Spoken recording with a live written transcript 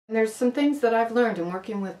There's some things that I've learned in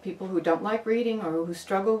working with people who don't like reading or who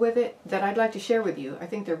struggle with it that I'd like to share with you. I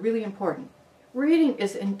think they're really important. Reading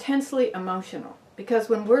is intensely emotional because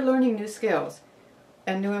when we're learning new skills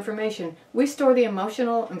and new information, we store the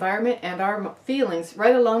emotional environment and our feelings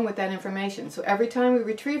right along with that information. So every time we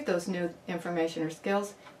retrieve those new information or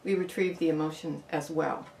skills, we retrieve the emotion as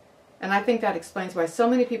well. And I think that explains why so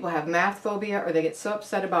many people have math phobia or they get so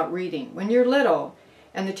upset about reading. When you're little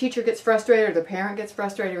and the teacher gets frustrated or the parent gets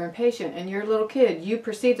frustrated or impatient and you're a little kid, you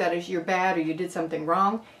perceive that as you're bad or you did something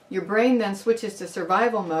wrong. Your brain then switches to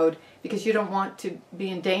survival mode because you don't want to be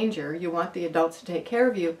in danger. You want the adults to take care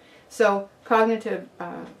of you. So cognitive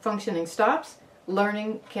functioning stops,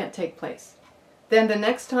 learning can't take place. Then the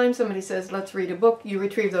next time somebody says, let's read a book, you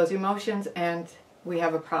retrieve those emotions and we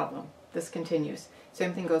have a problem. This continues.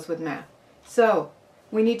 Same thing goes with math. So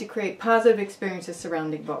we need to create positive experiences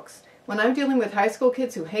surrounding books. When I'm dealing with high school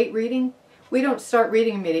kids who hate reading, we don't start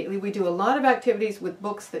reading immediately. We do a lot of activities with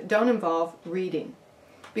books that don't involve reading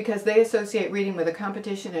because they associate reading with a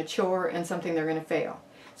competition, a chore, and something they're going to fail.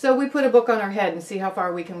 So we put a book on our head and see how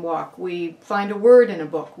far we can walk. We find a word in a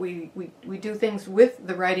book. We do things with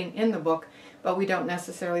the writing in the book, but we don't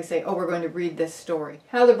necessarily say, oh, we're going to read this story.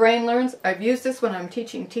 How the brain learns, I've used this when I'm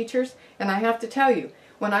teaching teachers, and I have to tell you,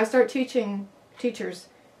 when I start teaching teachers,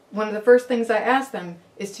 one of the first things I ask them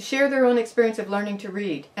is to share their own experience of learning to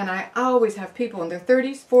read. And I always have people in their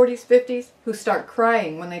 30s, 40s, 50s who start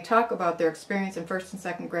crying when they talk about their experience in first and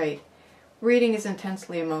second grade. Reading is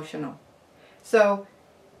intensely emotional. So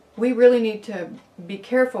we really need to be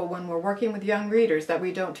careful when we're working with young readers that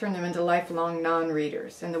we don't turn them into lifelong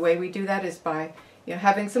non-readers. And the way we do that is by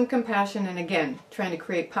having some compassion and, again, trying to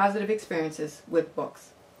create positive experiences with books.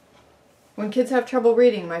 When kids have trouble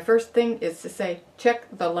reading, my first thing is to say, check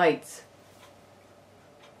the lights.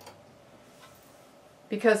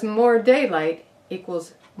 Because more daylight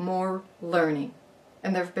equals more learning.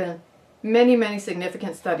 And there have been many, many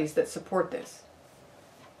significant studies that support this.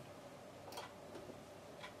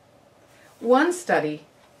 One study,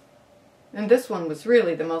 and this one was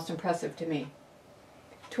really the most impressive to me,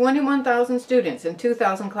 21,000 students in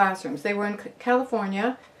 2,000 classrooms. They were in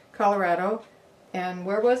California, Colorado, and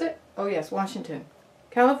where was it? Oh yes, Washington.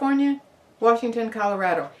 California, Washington,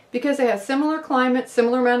 Colorado. Because they have similar climate,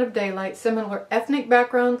 similar amount of daylight, similar ethnic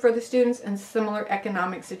background for the students, and similar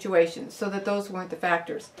economic situations, so that those weren't the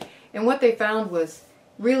factors. And what they found was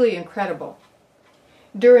really incredible.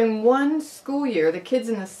 During one school year, the kids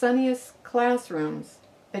in the sunniest classrooms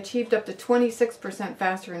achieved up to 26%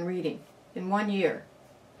 faster in reading in 1 year.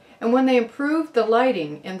 And when they improved the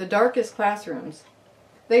lighting in the darkest classrooms,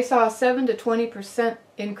 they saw a 7 to 20%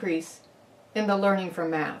 increase in the learning for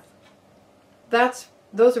math.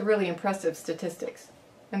 Those are really impressive statistics.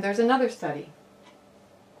 And there's another study.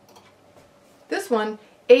 This one,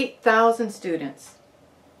 8,000 students.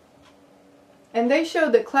 And they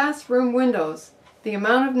showed that classroom windows, the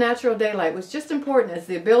amount of natural daylight, was just important as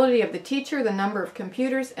the ability of the teacher, the number of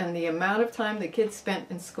computers, and the amount of time the kids spent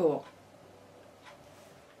in school.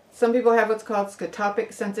 Some people have what's called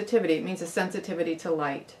scotopic sensitivity. It means a sensitivity to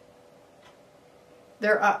light.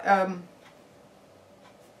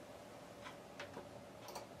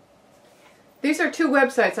 These are two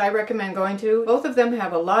websites I recommend going to. Both of them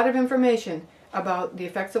have a lot of information about the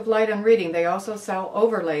effects of light on reading. They also sell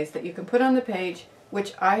overlays that you can put on the page,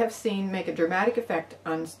 which I have seen make a dramatic effect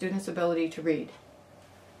on students' ability to read.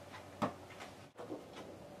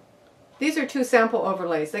 These are two sample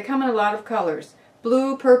overlays. They come in a lot of colors.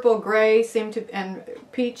 Blue, purple, gray, and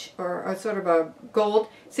peach, or sort of a gold,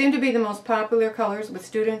 seem to be the most popular colors with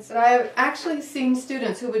students. But I have actually seen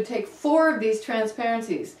students who would take 4 of these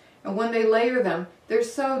transparencies, and when they layer them, they're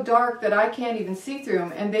so dark that I can't even see through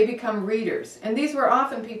them, and they become readers. And these were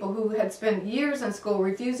often people who had spent years in school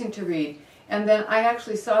refusing to read, and then I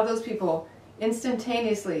actually saw those people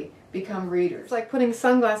instantaneously become readers. It's like putting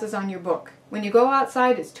sunglasses on your book. When you go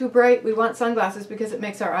outside, it's too bright, we want sunglasses because it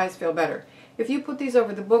makes our eyes feel better. If you put these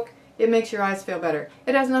over the book, it makes your eyes feel better.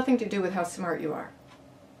 It has nothing to do with how smart you are.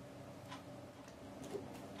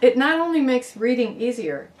 It not only makes reading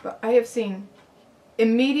easier, but I have seen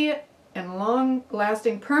immediate and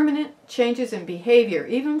long-lasting permanent changes in behavior,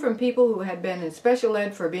 even from people who had been in special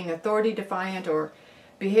ed for being authority defiant or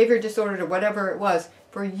behavior disordered or whatever it was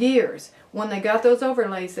for years. When they got those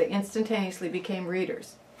overlays, they instantaneously became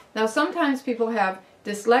readers. Now sometimes people have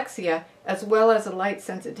dyslexia as well as a light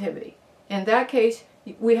sensitivity. In that case,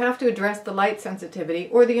 we have to address the light sensitivity,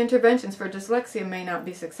 or the interventions for dyslexia may not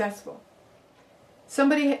be successful.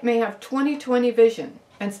 Somebody may have 20/20 vision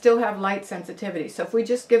and still have light sensitivity. So if we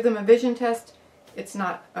just give them a vision test, it's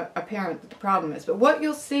not apparent what the problem is. But what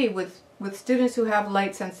you'll see with students who have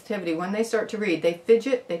light sensitivity, when they start to read, they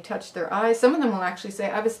fidget, they touch their eyes. Some of them will actually say,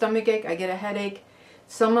 I have a stomach ache, I get a headache.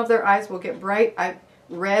 Some of their eyes will get bright,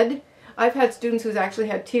 red. I've had students who's actually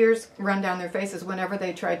had tears run down their faces whenever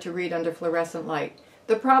they tried to read under fluorescent light.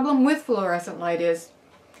 The problem with fluorescent light is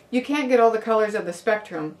you can't get all the colors of the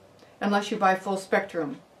spectrum unless you buy full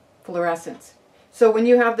spectrum fluorescents. So when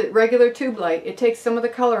you have the regular tube light, it takes some of the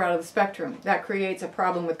color out of the spectrum. That creates a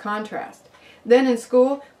problem with contrast. Then in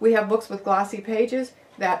school, we have books with glossy pages.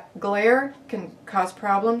 That glare can cause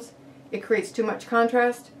problems. It creates too much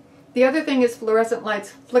contrast. The other thing is fluorescent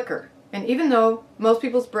lights flicker. And even though most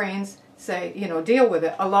people's brains say, deal with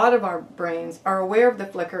it, a lot of our brains are aware of the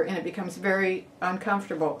flicker and it becomes very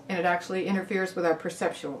uncomfortable and it actually interferes with our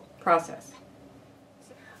perceptual process.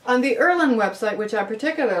 On the LouAnne website, which I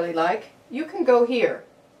particularly like, you can go here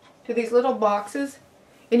to these little boxes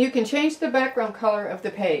and you can change the background color of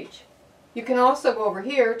the page. You can also go over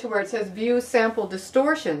here to where it says View Sample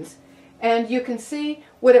Distortions, and you can see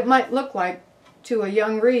what it might look like to a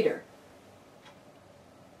young reader.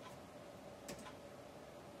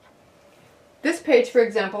 This page, for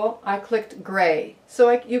example, I clicked gray, so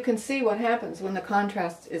you can see what happens when the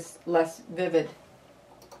contrast is less vivid.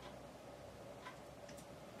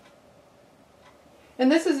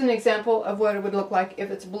 And this is an example of what it would look like if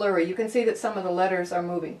it's blurry. You can see that some of the letters are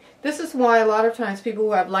moving. This is why a lot of times people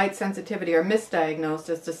who have light sensitivity are misdiagnosed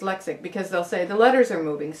as dyslexic, because they'll say the letters are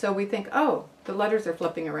moving. So we think, oh, the letters are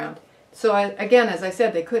flipping around. So again, as I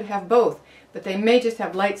said, they could have both, but they may just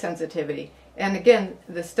have light sensitivity. And again,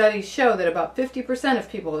 the studies show that about 50% of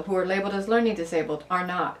people who are labeled as learning disabled are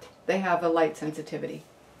not. They have a light sensitivity.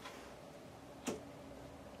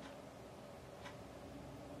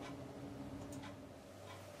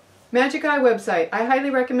 Magic Eye website, I highly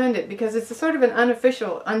recommend it because it's a sort of an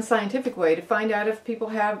unofficial, unscientific way to find out if people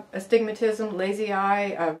have astigmatism, lazy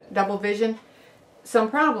eye, double vision, some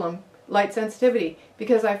problem, light sensitivity.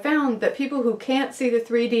 Because I found that people who can't see the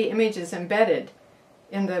 3D images embedded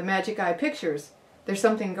in the Magic Eye pictures, there's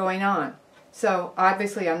something going on. So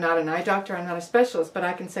obviously I'm not an eye doctor, I'm not a specialist, but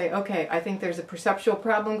I can say, okay, I think there's a perceptual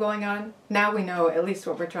problem going on. Now we know at least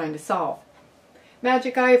what we're trying to solve.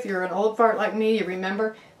 Magic Eye, if you're an old fart like me, you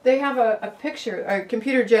remember, they have a picture, a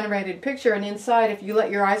computer-generated picture, and inside, if you let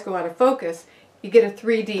your eyes go out of focus, you get a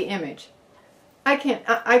 3D image. I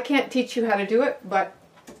can't teach you how to do it, but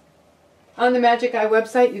on the Magic Eye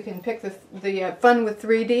website, you can pick the fun with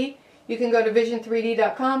 3D. You can go to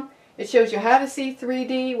vision3d.com. It shows you how to see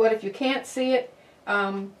 3D, what if you can't see it,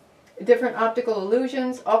 different optical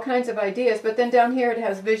illusions, all kinds of ideas. But then down here, it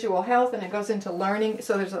has visual health, and it goes into learning.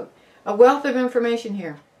 So there's a wealth of information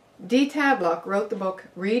here. Dee Tadlock wrote the book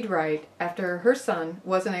Read Right after her son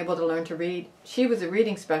wasn't able to learn to read. She was a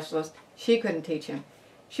reading specialist. She couldn't teach him.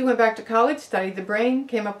 She went back to college, studied the brain,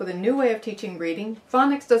 came up with a new way of teaching reading.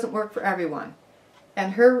 Phonics doesn't work for everyone,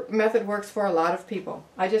 and her method works for a lot of people.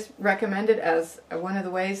 I just recommend it as one of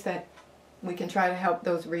the ways that we can try to help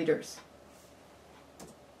those readers.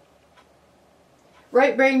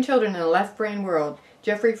 Right brain children in a left brain world.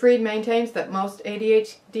 Jeffrey Fried maintains that most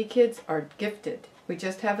ADHD kids are gifted. We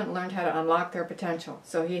just haven't learned how to unlock their potential.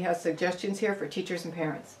 So he has suggestions here for teachers and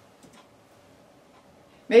parents.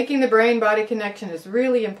 Making the brain-body connection is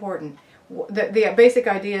really important. The basic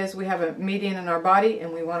idea is we have a median in our body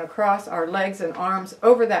and we want to cross our legs and arms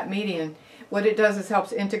over that median. What it does is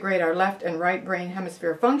helps integrate our left and right brain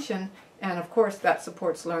hemisphere function, and of course that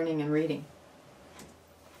supports learning and reading.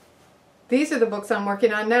 These are the books I'm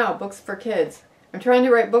working on now, books for kids. I'm trying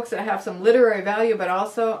to write books that have some literary value, but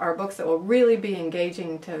also are books that will really be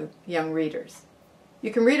engaging to young readers.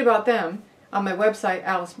 You can read about them on my website,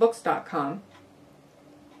 alicebooks.com,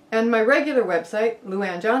 and my regular website,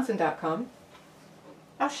 LouAnneJohnson.com.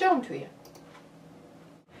 I'll show them to you.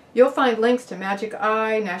 You'll find links to Magic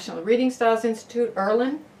Eye, National Reading Styles Institute,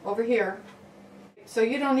 LouAnne, over here. So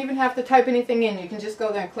you don't even have to type anything in. You can just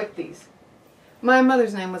go there and click these. My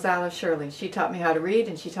mother's name was Alice Shirley. She taught me how to read,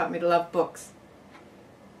 and she taught me to love books.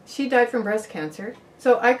 She died from breast cancer,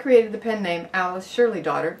 so I created the pen name Alice Shirley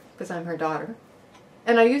Daughter, because I'm her daughter.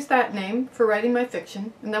 And I use that name for writing my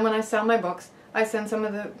fiction, and then when I sell my books, I send some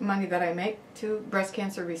of the money that I make to breast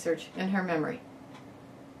cancer research in her memory.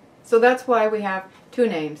 So that's why we have two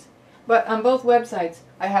names. But on both websites,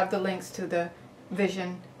 I have the links to the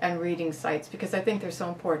vision and reading sites, because I think they're so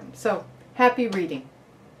important. So, happy reading.